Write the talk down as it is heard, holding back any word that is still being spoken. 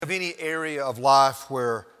of any area of life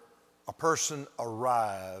where a person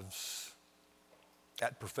arrives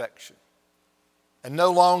at perfection and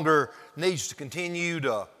no longer needs to continue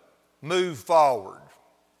to move forward,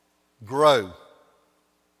 grow,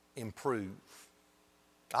 improve?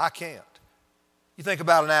 I can't. You think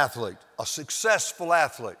about an athlete, a successful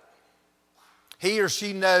athlete. He or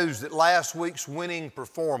she knows that last week's winning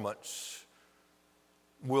performance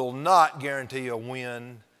will not guarantee a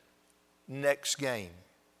win next game.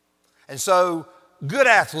 And so good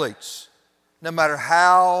athletes, no matter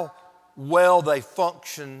how well they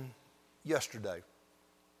function yesterday,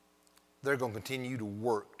 they're going to continue to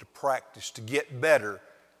work, to practice, to get better.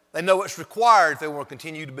 They know what's required if they want to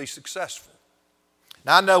continue to be successful.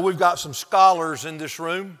 Now, I know we've got some scholars in this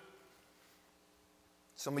room,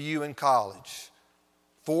 some of you in college.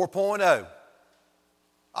 4.0.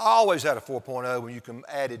 I always had a 4.0 when you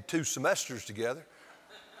added 2 semesters together.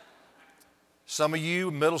 Some of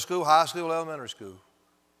you, middle school, high school, elementary school,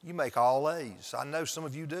 you make all A's. I know some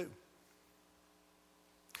of you do.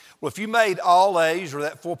 Well, if you made all A's or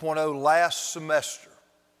that 4.0 last semester,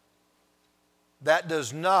 that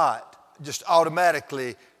does not just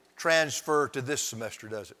automatically transfer to this semester,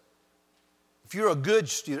 does it? If you're a good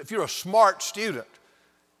student, if you're a smart student,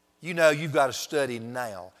 you know you've got to study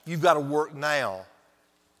now. You've got to work now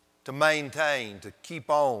to maintain, to keep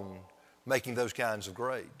on making those kinds of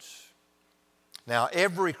grades. Now,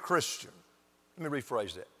 every Christian, let me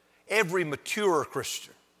rephrase that, every mature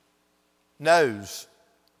Christian knows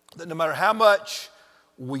that no matter how much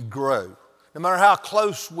we grow, no matter how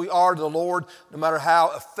close we are to the Lord, no matter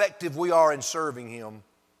how effective we are in serving Him,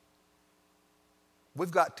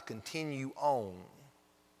 we've got to continue on.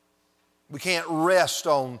 We can't rest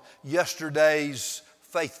on yesterday's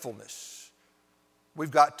faithfulness. We've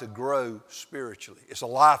got to grow spiritually. It's a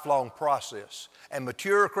lifelong process. And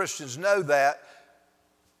mature Christians know that.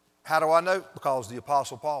 How do I know? Because the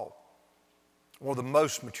Apostle Paul, one of the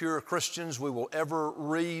most mature Christians we will ever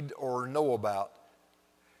read or know about,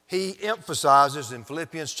 he emphasizes in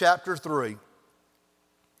Philippians chapter 3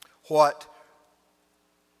 what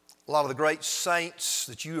a lot of the great saints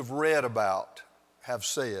that you have read about have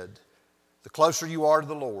said. The closer you are to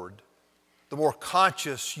the Lord, the more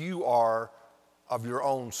conscious you are of your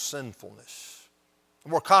own sinfulness. The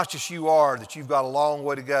more conscious you are that you've got a long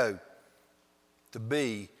way to go to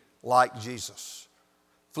be like Jesus.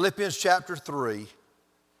 Philippians chapter 3,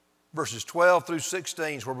 verses 12 through 16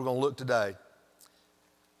 is where we're going to look today.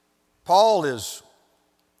 Paul is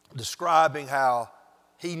describing how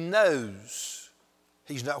he knows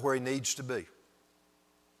he's not where he needs to be.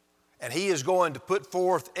 And he is going to put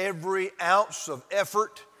forth every ounce of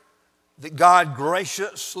effort that God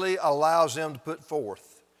graciously allows him to put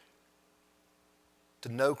forth to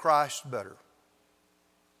know Christ better,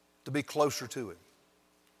 to be closer to Him,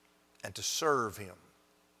 and to serve Him,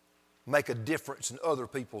 make a difference in other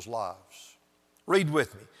people's lives. Read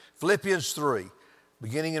with me. Philippians 3,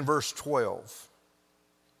 beginning in verse 12.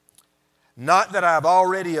 Not that I've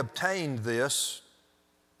already obtained this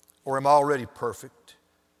or am already perfect,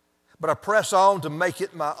 but I press on to make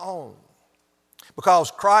it my own, because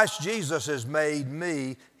Christ Jesus has made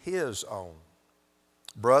me His own.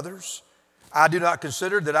 Brothers, I do not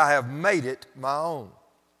consider that I have made it my own.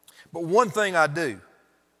 But one thing I do,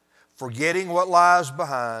 forgetting what lies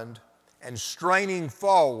behind and straining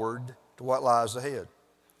forward to what lies ahead,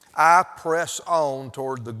 I press on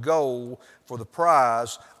toward the goal for the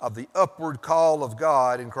prize of the upward call of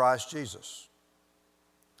God in Christ Jesus.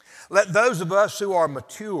 Let those of us who are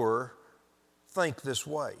mature think this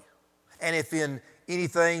way. And if in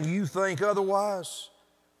anything you think otherwise,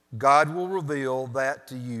 God will reveal that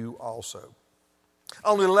to you also.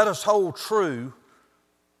 Only let us hold true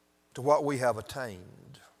to what we have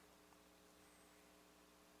attained.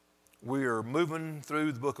 We are moving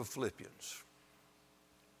through the book of Philippians.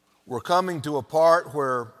 We're coming to a part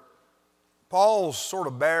where Paul's sort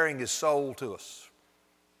of bearing his soul to us.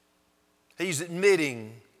 He's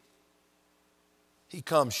admitting he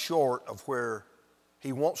comes short of where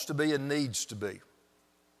he wants to be and needs to be.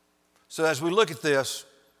 So as we look at this,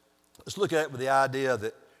 let's look at it with the idea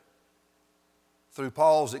that through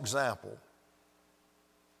Paul's example,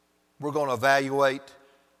 we're going to evaluate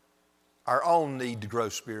our own need to grow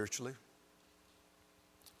spiritually.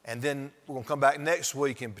 And then we're going to come back next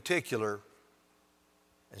week in particular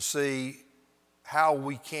and see how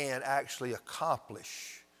we can actually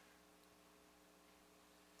accomplish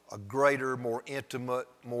a greater, more intimate,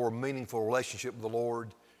 more meaningful relationship with the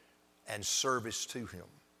Lord and service to Him.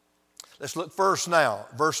 Let's look first now,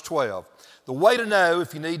 verse 12. The way to know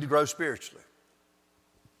if you need to grow spiritually.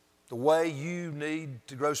 the way you need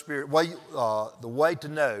to grow the way to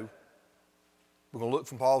know, we're going to look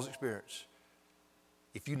from Paul's experience,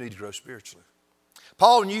 if you need to grow spiritually.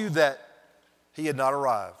 Paul knew that he had not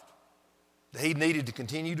arrived, that he needed to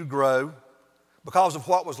continue to grow because of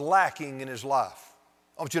what was lacking in his life.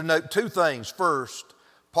 I want you to note two things. First,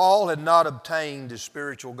 Paul had not obtained his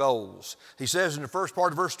spiritual goals. He says in the first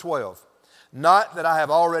part of verse 12, not that I have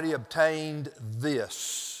already obtained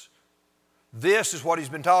this. This is what he's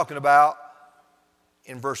been talking about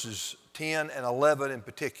in verses 10 and 11 in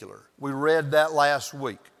particular. We read that last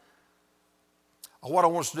week. What I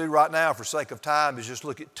want us to do right now for sake of time is just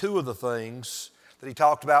look at two of the things that he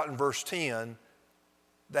talked about in verse 10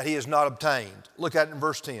 that he has not obtained. Look at it in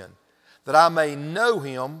verse 10. That I may know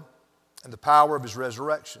him and the power of his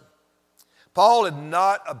resurrection. Paul had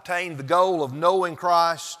not obtained the goal of knowing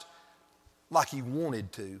Christ like he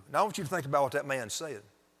wanted to. Now I want you to think about what that man said.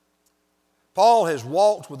 Paul has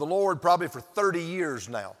walked with the Lord probably for 30 years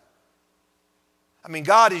now. I mean,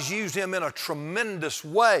 God has used him in a tremendous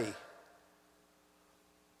way.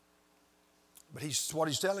 But what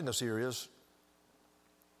he's telling us here is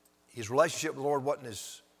his relationship with the Lord wasn't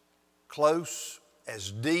as close,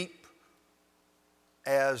 as deep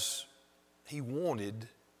as he wanted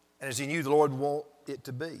and as he knew the Lord would want it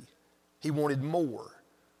to be. He wanted more.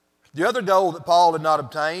 The other goal that Paul had not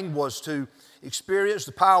obtained was to experience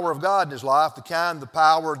the power of God in his life, the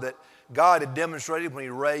power that God had demonstrated when he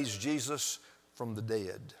raised Jesus from the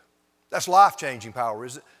dead. That's life-changing power,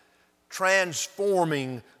 isn't it?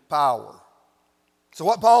 Transforming power. So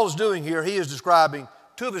what Paul is doing here, he is describing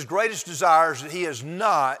two of his greatest desires that he has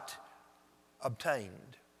not obtained.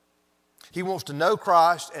 He wants to know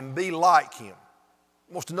Christ and be like him.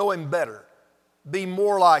 He wants to know him better, be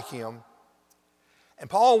more like him. And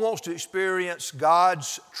Paul wants to experience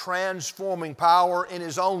God's transforming power in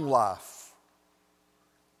his own life.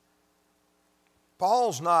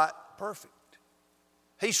 Paul's not perfect.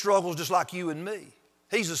 He struggles just like you and me.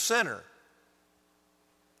 He's a sinner.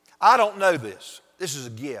 I don't know this. This is a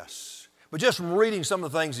guess. But just from reading some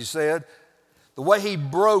of the things he said, the way he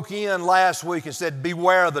broke in last week and said,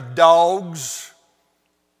 beware of the dogs,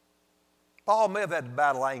 Paul may have had to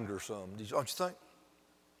battle anger some, don't you think?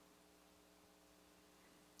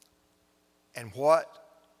 And what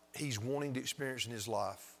he's wanting to experience in his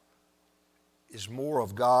life is more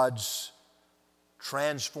of God's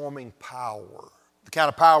transforming power, the kind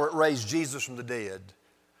of power that raised Jesus from the dead,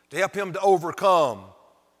 to help him to overcome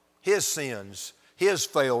his sins, his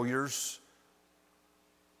failures,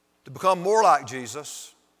 to become more like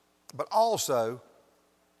Jesus, but also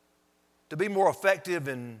to be more effective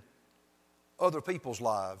in other people's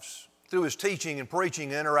lives through his teaching and preaching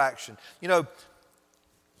and interaction. You know,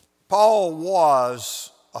 Paul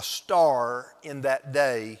was a star in that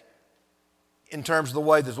day in terms of the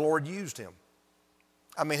way that the Lord used him.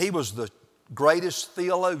 I mean, he was the greatest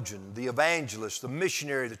theologian, the evangelist, the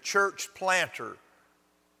missionary, the church planter.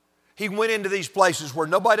 He went into these places where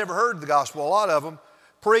nobody ever heard the gospel, a lot of them,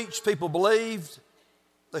 preached, people believed,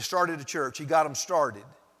 they started a church. He got them started.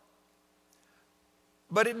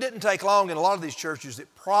 But it didn't take long in a lot of these churches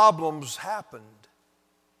that problems happened.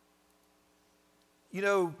 You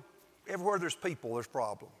know, everywhere there's people, there's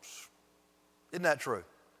problems. Isn't that true?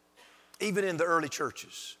 Even in the early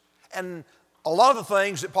churches. And a lot of the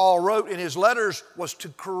things that Paul wrote in his letters was to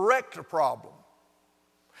correct a problem.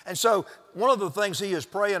 And so one of the things he is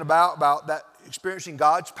praying about that experiencing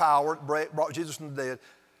God's power that brought Jesus from the dead,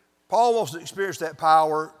 Paul wants to experience that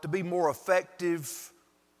power to be more effective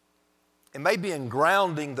and maybe in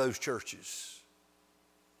grounding those churches,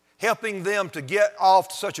 helping them to get off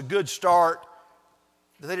to such a good start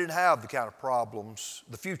that they didn't have the kind of problems,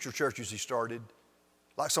 the future churches he started,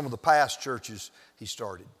 like some of the past churches he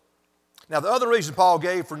started. Now, the other reason Paul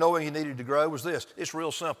gave for knowing he needed to grow was this. It's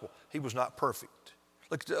real simple. He was not perfect.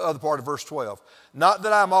 Look at the other part of verse 12. Not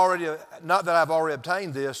that I've already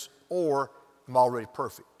obtained this or am already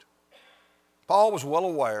perfect. Paul was well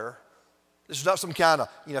aware. This is not some kind of,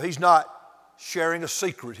 he's not sharing a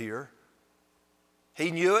secret here.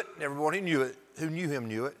 He knew it, and everyone who knew him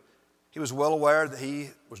knew it. He was well aware that he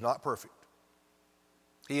was not perfect.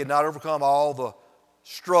 He had not overcome all the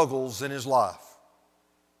struggles in his life.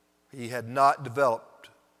 He had not developed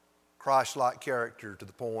Christ-like character to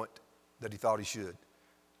the point that he thought he should.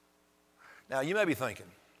 Now, you may be thinking,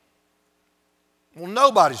 well,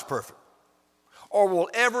 nobody's perfect or will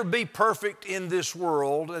ever be perfect in this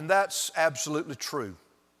world, and that's absolutely true.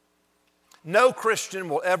 No Christian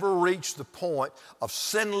will ever reach the point of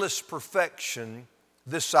sinless perfection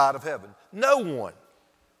this side of heaven. No one.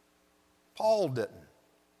 Paul didn't.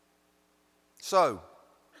 So,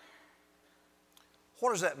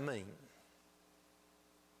 What does that mean?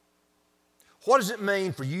 What does it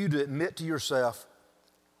mean for you to admit to yourself,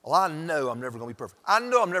 well, I know I'm never going to be perfect. I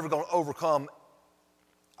know I'm never going to overcome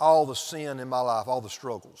all the sin in my life, all the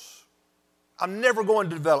struggles. I'm never going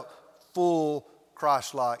to develop full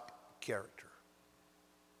Christ-like character.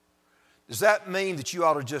 Does that mean that you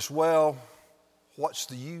ought to just, well, what's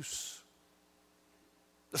the use?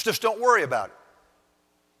 Let's just don't worry about it.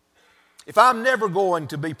 If I'm never going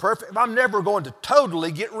to be perfect, if I'm never going to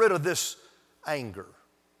totally get rid of this anger,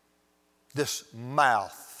 this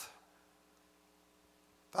mouth,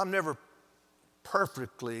 if I'm never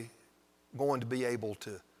perfectly going to be able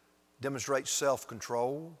to demonstrate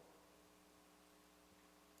self-control,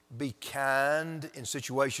 be kind in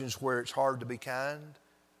situations where it's hard to be kind,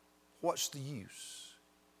 what's the use?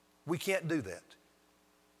 We can't do that.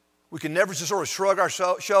 We can never just sort of shrug our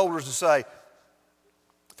shoulders and say,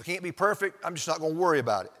 if I can't be perfect, I'm just not going to worry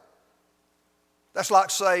about it. That's like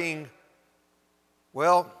saying,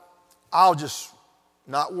 well, I'll just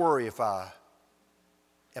not worry if I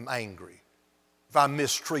am angry, if I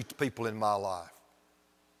mistreat the people in my life,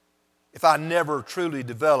 if I never truly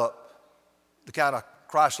develop the kind of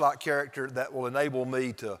Christ-like character that will enable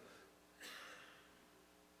me to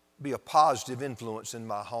be a positive influence in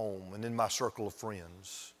my home and in my circle of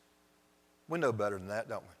friends. We know better than that,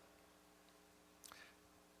 don't we?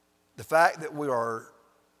 The fact that we are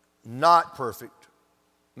not perfect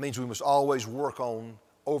means we must always work on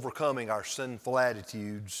overcoming our sinful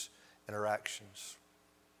attitudes and our actions.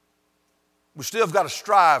 We still have got to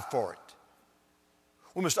strive for it.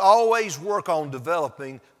 We must always work on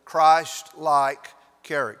developing Christ-like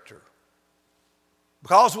character.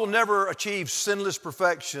 Because we'll never achieve sinless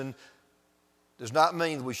perfection does not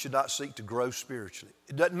mean that we should not seek to grow spiritually.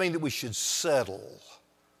 It doesn't mean that we should settle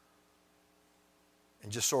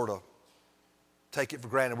and just sort of take it for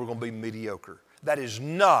granted we're going to be mediocre. That is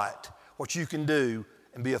not what you can do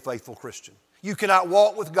and be a faithful Christian. You cannot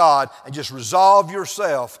walk with God and just resolve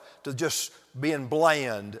yourself to just being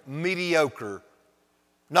bland, mediocre,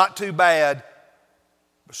 not too bad,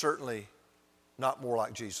 but certainly not more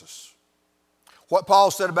like Jesus. What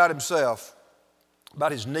Paul said about himself,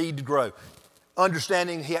 about his need to grow,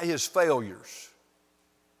 understanding his failures,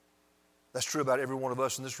 that's true about every one of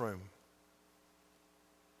us in this room.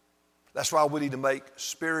 That's why we need to make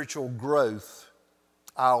spiritual growth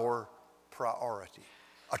our priority,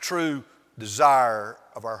 a true desire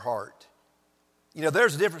of our heart. You know,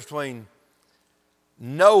 there's a difference between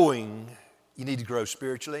knowing you need to grow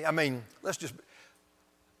spiritually. I mean,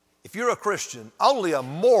 if you're a Christian, only a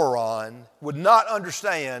moron would not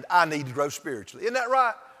understand I need to grow spiritually. Isn't that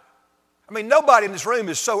right? I mean, nobody in this room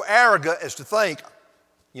is so arrogant as to think,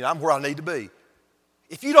 I'm where I need to be.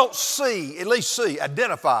 If you don't at least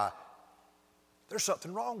identify, there's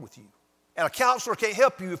something wrong with you. And a counselor can't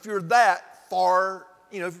help you if you're that far,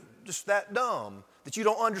 just that dumb, that you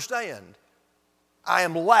don't understand. I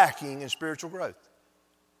am lacking in spiritual growth.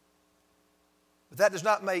 But that does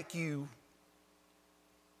not make you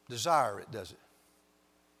desire it, does it?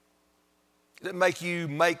 It doesn't make you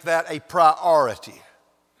make that a priority.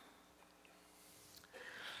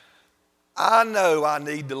 I know I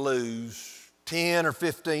need to lose 10 or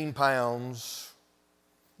 15 pounds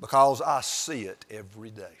because I see it every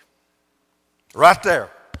day. Right there.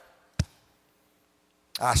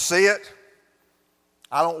 I see it.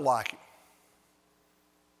 I don't like it.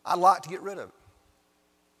 I'd like to get rid of it.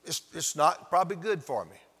 It's not probably good for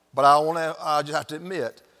me, but I just have to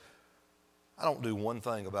admit, I don't do one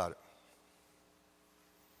thing about it.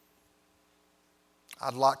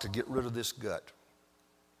 I'd like to get rid of this gut,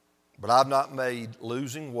 but I've not made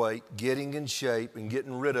losing weight, getting in shape, and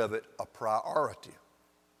getting rid of it a priority.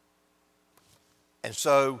 And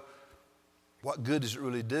so, what good does it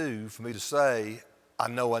really do for me to say, I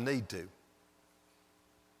know I need to?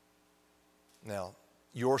 Now,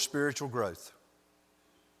 your spiritual growth.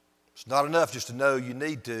 It's not enough just to know you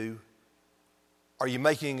need to. Are you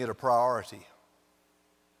making it a priority?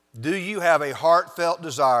 Do you have a heartfelt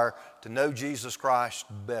desire to know Jesus Christ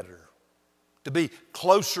better, to be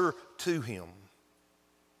closer to Him?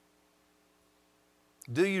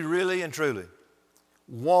 Do you really and truly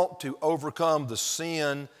want to overcome the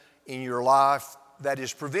sin in your life that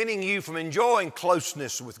is preventing you from enjoying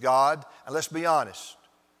closeness with God? And let's be honest,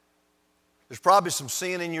 there's probably some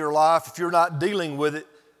sin in your life, if you're not dealing with it,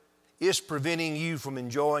 it's preventing you from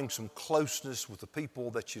enjoying some closeness with the people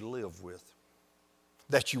that you live with,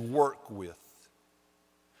 that you work with,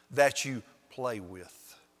 that you play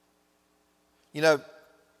with.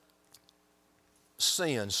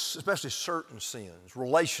 Sins, especially certain sins,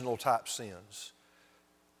 relational type sins,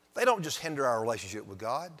 they don't just hinder our relationship with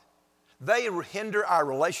God. they hinder our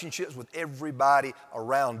relationships with everybody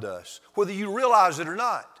around us, whether you realize it or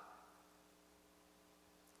not.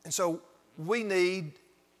 And so we need,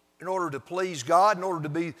 in order to please God, in order to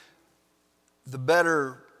be the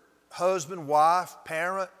better husband, wife,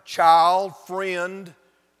 parent, child, friend,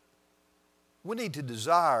 we need to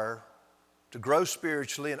desire to grow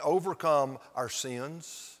spiritually and overcome our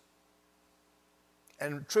sins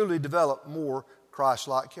and truly develop more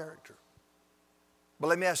Christ-like character. But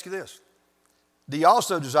let me ask you this. Do you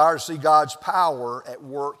also desire to see God's power at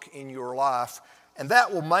work in your life? And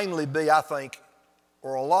that will mainly be, I think,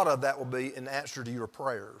 or a lot of that will be in answer to your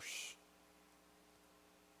prayers.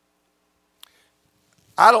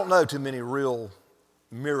 I don't know too many real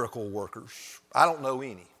miracle workers. I don't know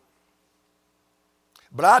any.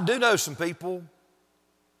 But I do know some people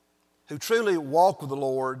who truly walk with the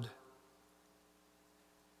Lord,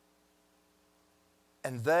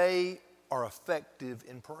 and they are effective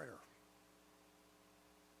in prayer.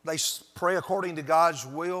 They pray according to God's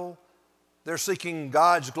will. They're seeking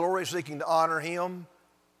God's glory, seeking to honor Him.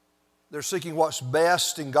 They're seeking what's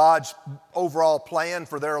best in God's overall plan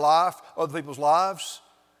for their life, other people's lives.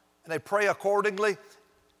 And they pray accordingly.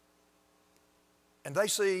 And they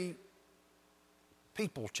see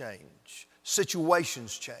people change,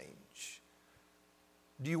 situations change.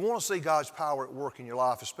 Do you want to see God's power at work in your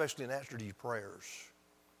life, especially in answer to your prayers?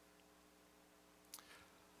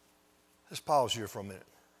 Let's pause here for a minute.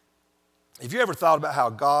 Have you ever thought about how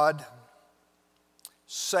God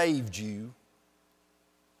saved you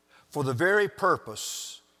for the very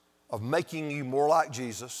purpose of making you more like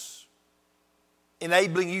Jesus,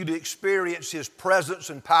 enabling you to experience His presence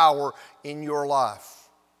and power in your life?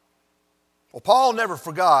 Well, Paul never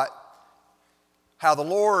forgot how the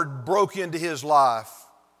Lord broke into his life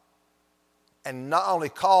and not only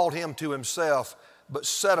called him to himself, but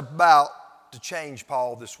set about to change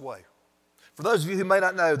Paul this way. For those of you who may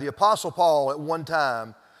not know, the Apostle Paul at one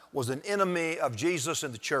time was an enemy of Jesus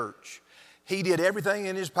and the church. He did everything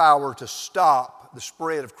in his power to stop the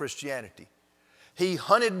spread of Christianity. He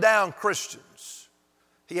hunted down Christians.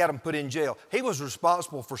 He had them put in jail. He was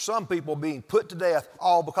responsible for some people being put to death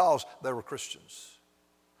all because they were Christians.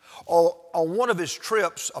 On one of his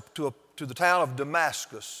trips up to the town of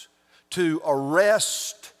Damascus to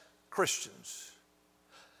arrest Christians,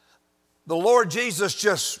 the Lord Jesus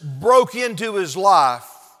just broke into his life,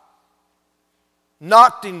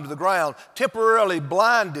 knocked him to the ground, temporarily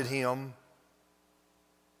blinded him,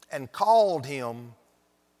 and called him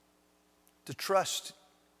to trust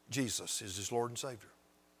Jesus as his Lord and Savior.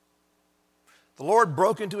 The Lord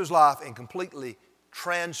broke into his life and completely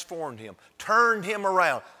transformed him, turned him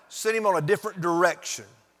around, sent him on a different direction.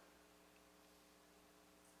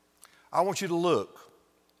 I want you to look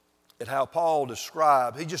at how Paul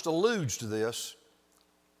described, he just alludes to this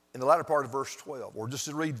in the latter part of verse 12, or just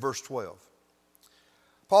to read verse 12.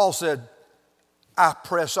 Paul said, I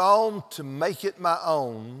press on to make it my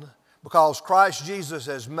own because Christ Jesus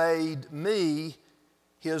has made me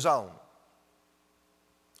His own.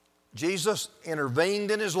 Jesus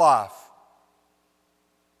intervened in his life,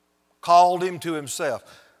 called him to himself.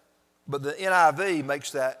 But the NIV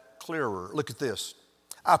makes that clearer. Look at this.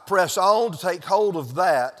 I press on to take hold of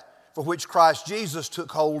that for which Christ Jesus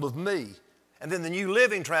took hold of me. And then the New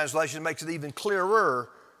Living Translation makes it even clearer.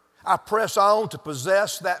 I press on to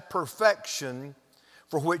possess that perfection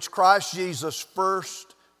for which Christ Jesus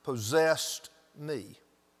first possessed me.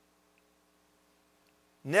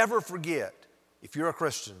 Never forget, if you're a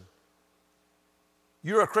Christian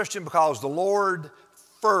because the Lord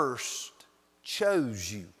first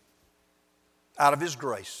chose you out of His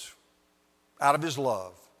grace, out of His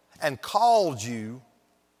love, and called you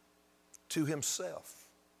to Himself,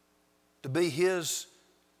 to be His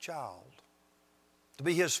child, to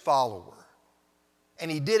be His follower. And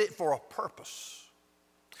He did it for a purpose.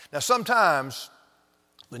 Now, sometimes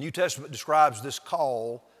the New Testament describes this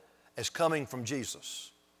call as coming from Jesus.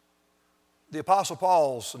 The Apostle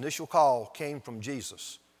Paul's initial call came from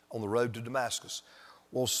Jesus on the road to Damascus.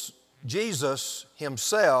 Well, Jesus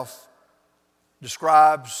Himself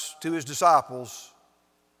describes to His disciples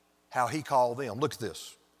how He called them. Look at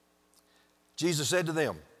this. Jesus said to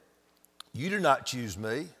them, you do not choose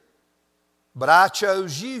me, but I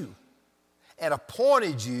chose you and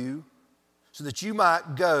appointed you so that you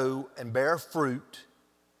might go and bear fruit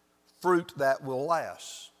that will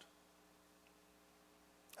last.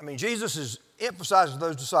 I mean, Jesus is emphasizing to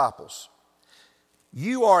those disciples,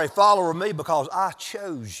 you are a follower of me because I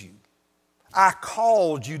chose you. I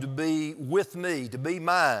called you to be with me, to be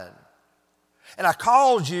mine. And I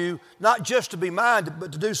called you not just to be mine,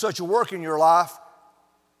 but to do such a work in your life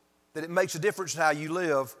that it makes a difference in how you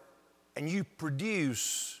live and you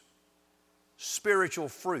produce spiritual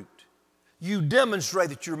fruit. You demonstrate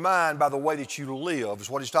that you're mine by the way that you live, is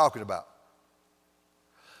what he's talking about.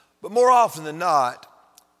 But more often than not,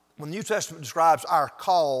 when the New Testament describes our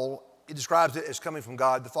call, it describes it as coming from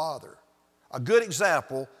God the Father. A good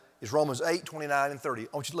example is Romans 8, 29 and 30. I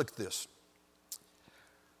want you to look at this.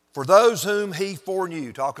 For those whom he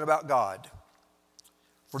foreknew, talking about God,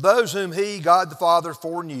 for those whom he, God the Father,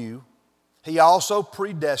 foreknew, he also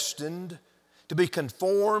predestined to be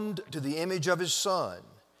conformed to the image of his Son,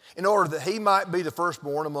 in order that he might be the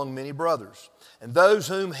firstborn among many brothers. And those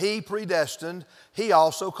whom he predestined, he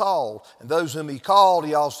also called. And those whom he called,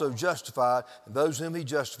 he also justified. And those whom he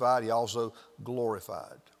justified, he also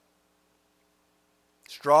glorified.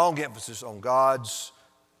 Strong emphasis on God's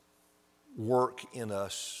work in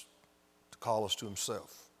us to call us to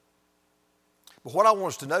himself. But what I want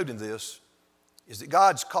us to note in this is that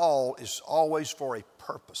God's call is always for a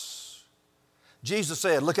purpose. Jesus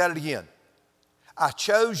said, look at it again. I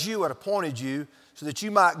chose you and appointed you so that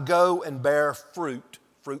you might go and bear fruit,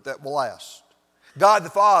 fruit that will last. God the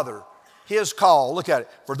Father, his call, look at it.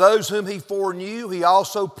 For those whom he foreknew, he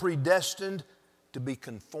also predestined to be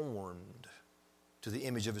conformed to the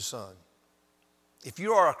image of his Son. If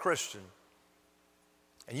you are a Christian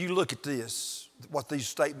and you look at this, what these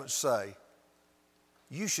statements say,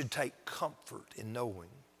 you should take comfort in knowing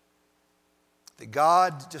that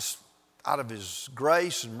God, just out of his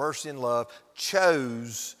grace and mercy and love,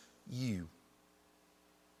 chose you.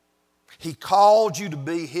 He called you to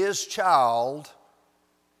be his child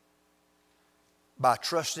by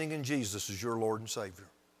trusting in Jesus as your Lord and Savior.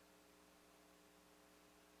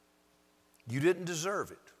 You didn't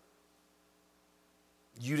deserve it.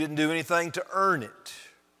 You didn't do anything to earn it.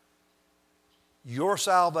 Your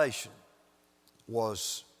salvation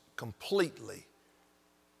was completely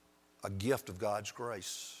a gift of God's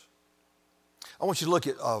grace. I want you to look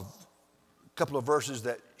at a couple of verses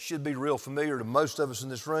that should be real familiar to most of us in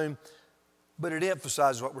this room, but it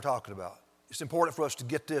emphasizes what we're talking about. It's important for us to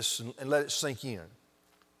get this and let it sink in.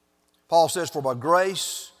 Paul says, for by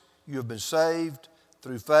grace you have been saved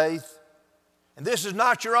through faith, and this is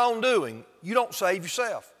not your own doing. You don't save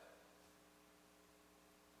yourself.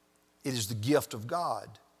 It is the gift of God,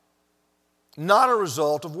 not a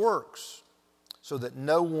result of works, so that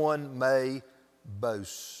no one may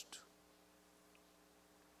boast.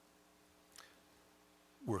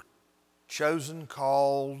 We're chosen,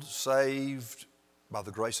 called, saved by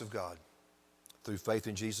the grace of God through faith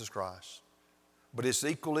in Jesus Christ. But it's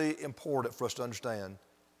equally important for us to understand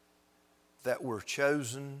that we're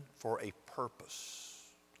chosen for a purpose.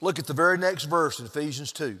 Look at the very next verse in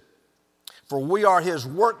Ephesians 2. For we are his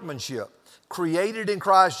workmanship, created in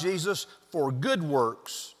Christ Jesus for good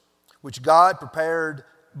works, which God prepared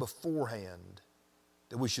beforehand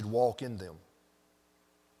that we should walk in them.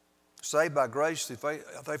 Saved by grace through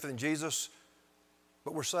faith in Jesus,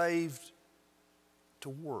 but we're saved to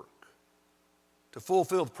work, to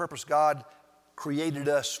fulfill the purpose God created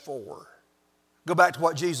us for. Go back to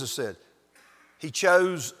what Jesus said. He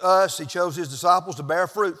chose us, he chose his disciples to bear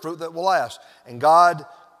fruit, fruit that will last. And God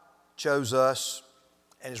chose us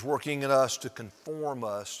and is working in us to conform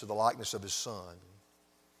us to the likeness of his Son.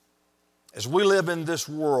 As we live in this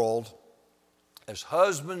world, as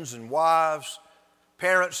husbands and wives,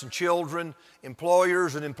 parents and children,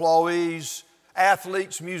 employers and employees,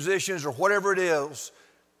 athletes, musicians, or whatever it is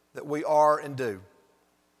that we are and do,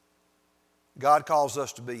 God calls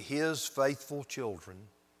us to be his faithful children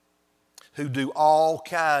who do all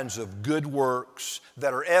kinds of good works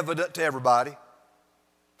that are evident to everybody.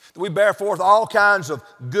 That we bear forth all kinds of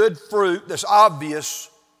good fruit that's obvious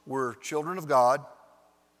we're children of God,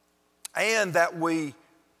 and that we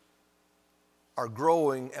are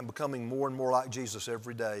growing and becoming more and more like Jesus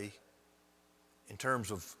every day in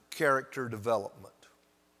terms of character development.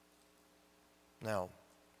 Now,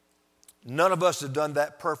 none of us have done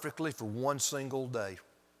that perfectly for one single day.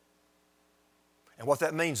 And what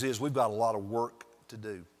that means is we've got a lot of work to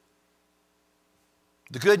do.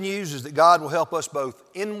 The good news is that God will help us both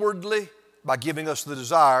inwardly by giving us the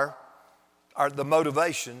desire, or the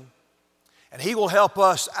motivation, and he will help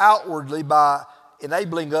us outwardly by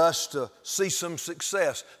enabling us to see some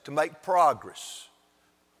success, to make progress.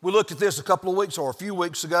 We looked at this a couple of weeks or a few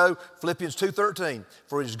weeks ago, Philippians 2:13.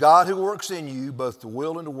 For it is God who works in you both to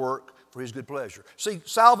will and to work for his good pleasure. See,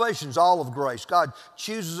 salvation is all of grace. God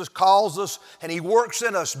chooses us, calls us, and he works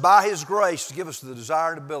in us by his grace to give us the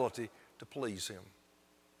desire and ability to please him.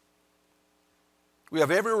 We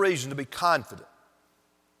have every reason to be confident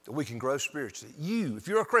that we can grow spiritually. You, if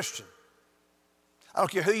you're a Christian, I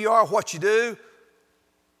don't care who you are, what you do,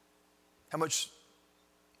 how much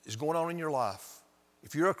is going on in your life,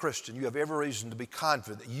 if you're a Christian, you have every reason to be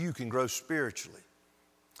confident that you can grow spiritually.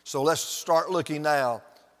 So let's start looking now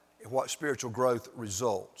at what spiritual growth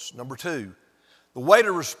results. Number two, the way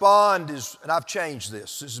to respond is, and I've changed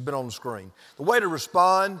this has been on the screen. The way to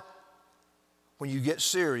respond when you get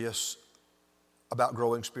serious about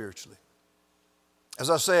growing spiritually. As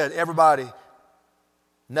I said, everybody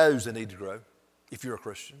knows they need to grow if you're a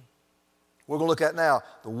Christian. We're going to look at now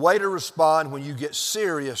the way to respond when you get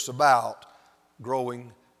serious about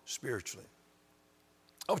growing spiritually.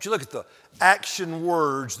 I want you to look at the action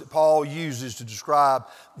words that Paul uses to describe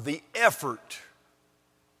the effort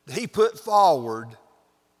that he put forward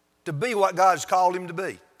to be what God has called him to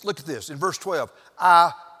be. Look at this in verse 12.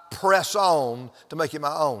 I press on to make it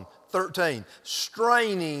my own. 13,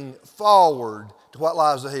 straining forward to what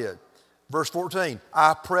lies ahead. Verse 14,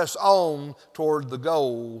 I press on toward the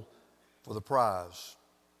goal for the prize.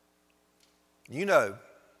 You know,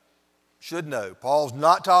 should know, Paul's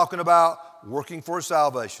not talking about working for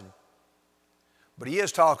salvation, but he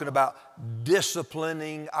is talking about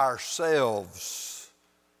disciplining ourselves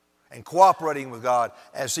and cooperating with God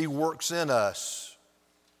as he works in us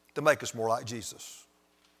to make us more like Jesus.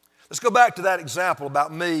 Let's go back to that example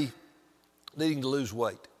about me needing to lose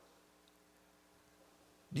weight.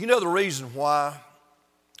 Do you know the reason why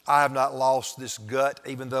I have not lost this gut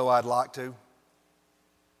even though I'd like to?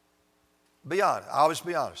 Be honest. I'll just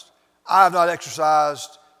be honest. I have not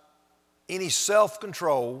exercised any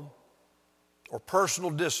self-control or personal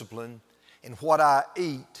discipline in what I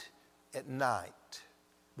eat at night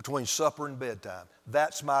between supper and bedtime.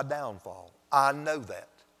 That's my downfall. I know that.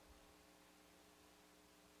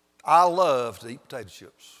 I love to eat potato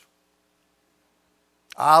chips.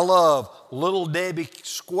 I love Little Debbie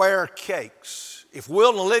square cakes. If Will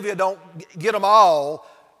and Olivia don't get them all,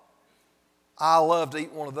 I love to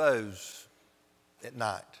eat one of those at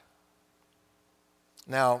night.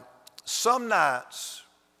 Now, some nights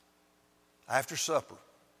after supper,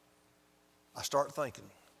 I start thinking,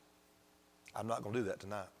 I'm not going to do that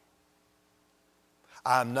tonight.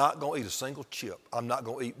 I'm not going to eat a single chip. I'm not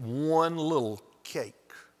going to eat one little cake.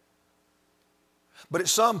 But at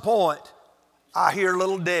some point, I hear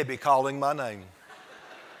Little Debbie calling my name.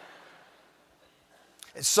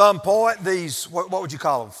 At some point, these, what would you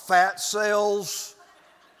call them, fat cells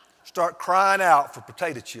start crying out for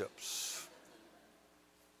potato chips.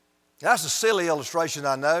 That's a silly illustration,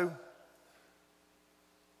 I know,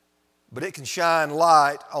 but it can shine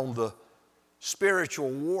light on the spiritual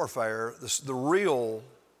warfare, the real,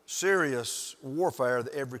 serious warfare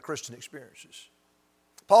that every Christian experiences.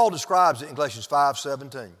 Paul describes it in Galatians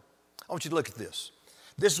 5:17. I want you to look at this.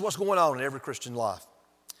 This is what's going on in every Christian life.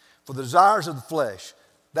 For the desires of the flesh,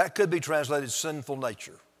 that could be translated sinful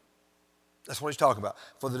nature. That's what he's talking about.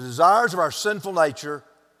 For the desires of our sinful nature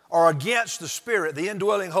are against the Spirit, the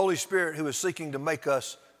indwelling Holy Spirit who is seeking to make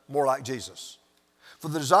us more like Jesus. For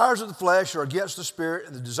the desires of the flesh are against the Spirit,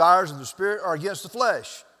 and the desires of the Spirit are against the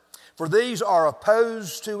flesh. For these are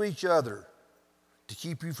opposed to each other to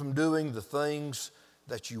keep you from doing the things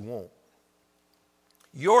that you want.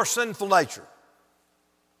 Your sinful nature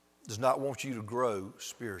does not want you to grow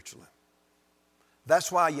spiritually.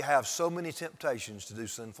 That's why you have so many temptations to do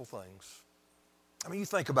sinful things. I mean, you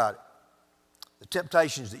think about it. The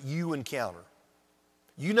temptations that you encounter.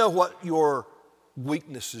 You know what your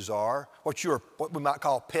weaknesses are, what we might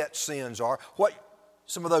call pet sins are, what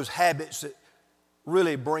some of those habits that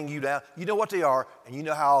really bring you down. You know what they are, and you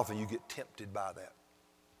know how often you get tempted by that.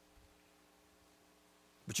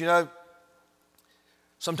 But you know,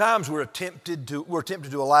 sometimes we're tempted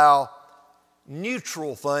to allow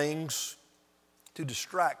neutral things to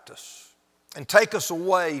distract us and take us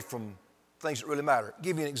away from things that really matter. I'll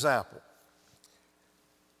give you an example.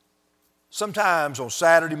 Sometimes on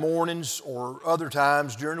Saturday mornings or other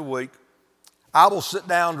times during the week, I will sit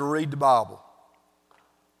down to read the Bible.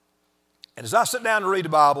 And as I sit down to read the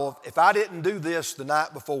Bible, if I didn't do this the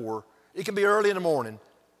night before, it can be early in the morning,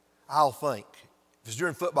 I'll think. If it's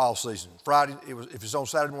during football season, Friday, if it's on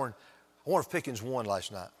Saturday morning, I wonder if Pickens won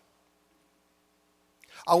last night.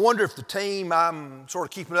 I wonder if the team I'm sort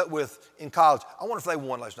of keeping up with in college, I wonder if they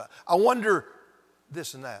won last night. I wonder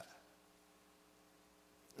this and that.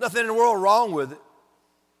 Nothing in the world wrong with it.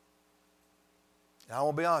 And I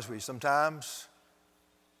want to be honest with you, sometimes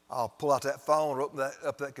I'll pull out that phone or open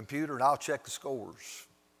up that computer and I'll check the scores.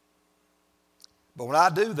 But when I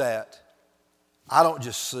do that, I don't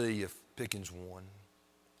just see if Pickens won.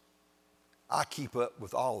 I keep up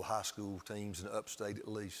with all the high school teams in the upstate at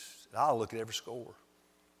least. And I'll look at every score.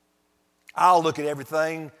 I'll look at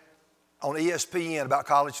everything on ESPN about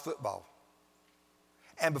college football.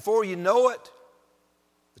 And before you know it,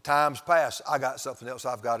 the The time's passed. I got something else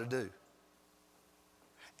I've got to do.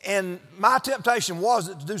 And my temptation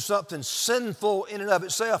wasn't to do something sinful in and of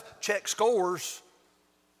itself, check scores,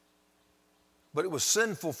 but it was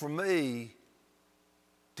sinful for me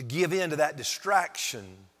to give in to that distraction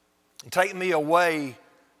and take me away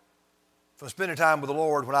from spending time with the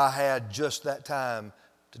Lord when I had just that time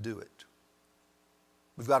to do it.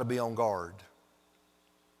 We've got to be on guard.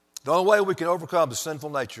 The only way we can overcome the sinful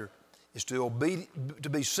nature is to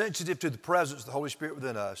be sensitive to the presence of the Holy Spirit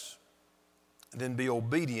within us, and then be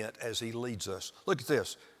obedient as He leads us. Look at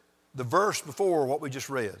this. The verse before what we just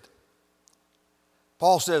read.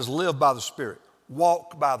 Paul says, live by the Spirit.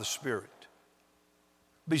 Walk by the Spirit.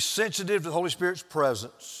 Be sensitive to the Holy Spirit's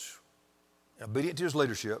presence, obedient to His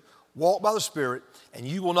leadership. Walk by the Spirit, and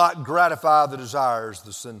you will not gratify the desires of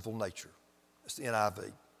the sinful nature. That's the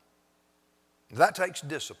NIV. That takes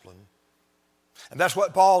discipline. And that's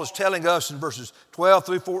what Paul is telling us in verses 12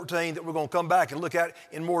 through 14 that we're going to come back and look at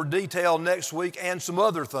in more detail next week and some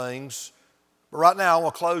other things. But right now, I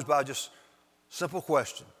want to close by just a simple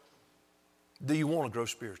question. Do you want to grow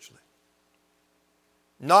spiritually?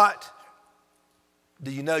 Not,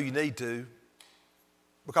 do you know you need to?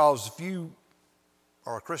 Because if you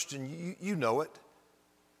are a Christian, you know it.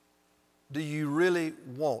 Do you really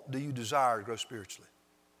want, do you desire to grow spiritually?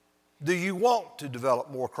 Do you want to develop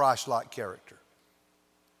more Christ-like character?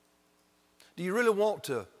 Do you really want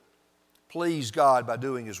to please God by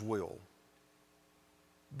doing His will?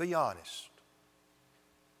 Be honest.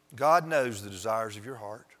 God knows the desires of your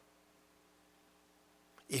heart.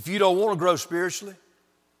 If you don't want to grow spiritually,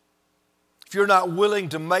 if you're not willing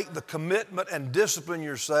to make the commitment and discipline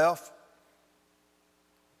yourself,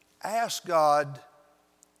 ask God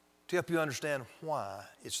to help you understand why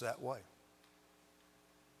it's that way.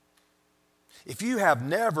 If you have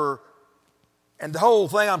never, and the whole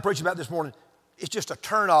thing I'm preaching about this morning, it's just a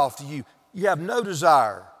turnoff to you. You have no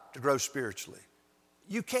desire to grow spiritually.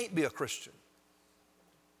 You can't be a Christian.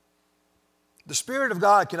 The Spirit of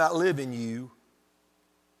God cannot live in you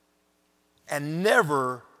and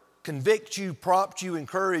never convict you, prompt you,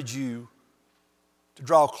 encourage you to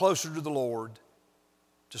draw closer to the Lord,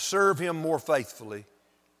 to serve Him more faithfully,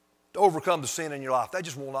 to overcome the sin in your life. That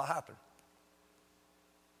just will not happen.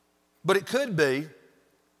 But it could be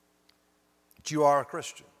that you are a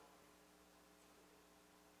Christian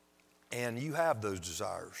and you have those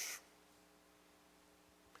desires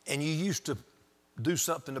and you used to do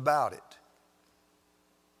something about it,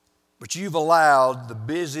 but you've allowed the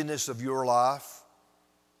busyness of your life,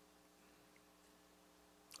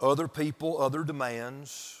 other people, other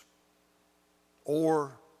demands,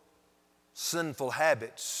 or sinful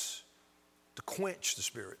habits to quench the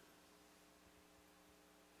Spirit.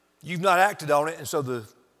 You've not acted on it, and so the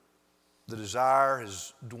desire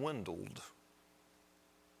has dwindled.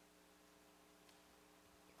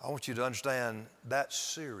 I want you to understand that's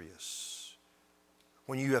serious.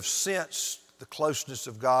 When you have sensed the closeness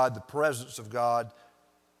of God, the presence of God,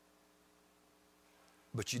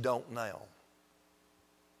 but you don't now.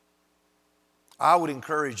 I would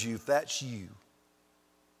encourage you, if that's you,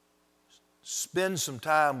 spend some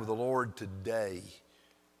time with the Lord today.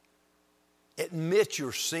 Admit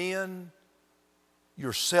your sin,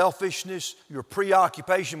 your selfishness, your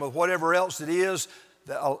preoccupation with whatever else it is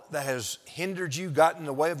that has hindered you, gotten in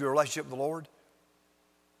the way of your relationship with the Lord,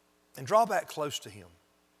 and draw back close to Him.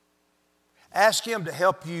 Ask Him to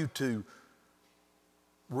help you to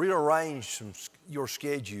rearrange your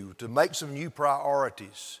schedule, to make some new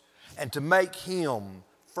priorities, and to make Him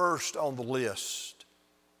first on the list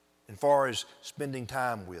as far as spending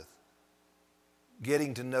time with,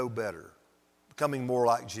 getting to know better, becoming more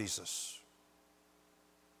like Jesus.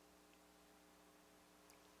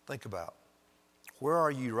 Think about, where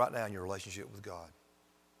are you right now in your relationship with God?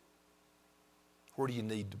 Where do you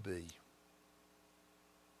need to be?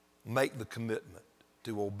 Make the commitment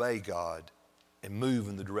to obey God and move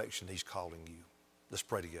in the direction He's calling you. Let's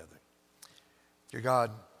pray together. Dear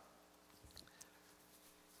God,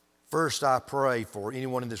 first I pray for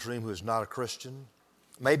anyone in this room who is not a Christian.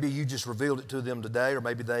 Maybe you just revealed it to them today, or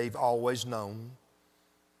maybe they've always known.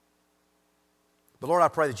 But Lord, I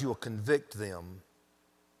pray that you will convict them,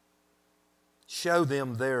 show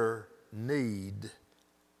them their need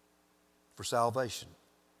for salvation.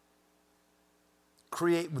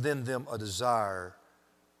 Create within them a desire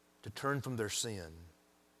to turn from their sin,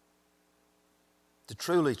 to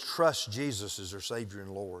truly trust Jesus as their Savior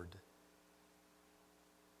and Lord,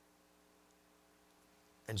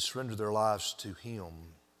 and surrender their lives to Him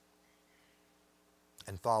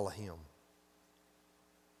and follow Him.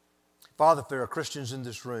 Father, if there are Christians in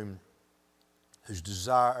this room whose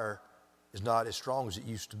desire is not as strong as it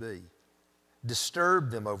used to be.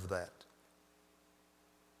 Disturb them over that.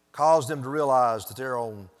 Cause them to realize that they're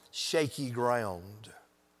on shaky ground.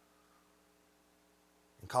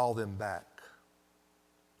 And call them back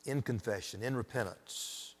in confession, in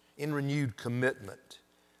repentance, in renewed commitment.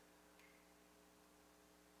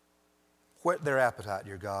 Whet their appetite,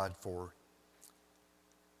 dear God, for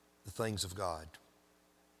the things of God.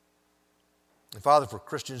 And Father, for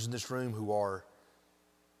Christians in this room who are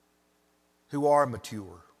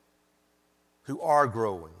mature, who are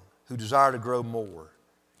growing, who desire to grow more,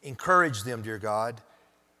 encourage them, dear God.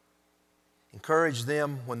 Encourage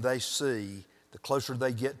them when they see the closer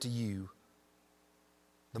they get to you,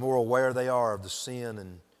 the more aware they are of the sin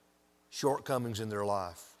and shortcomings in their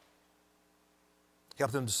life.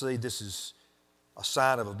 Help them to see this is a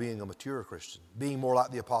sign of being a mature Christian, being more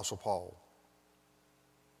like the Apostle Paul.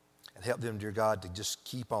 And help them, dear God, to just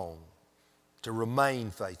keep on, to remain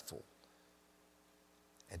faithful,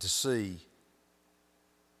 and to see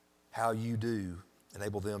how you do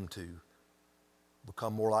enable them to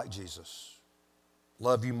become more like Jesus,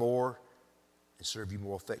 love you more, and serve you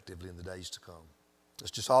more effectively in the days to come.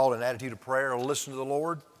 Let's just all in an attitude of prayer listen to the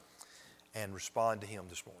Lord and respond to Him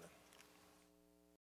this morning.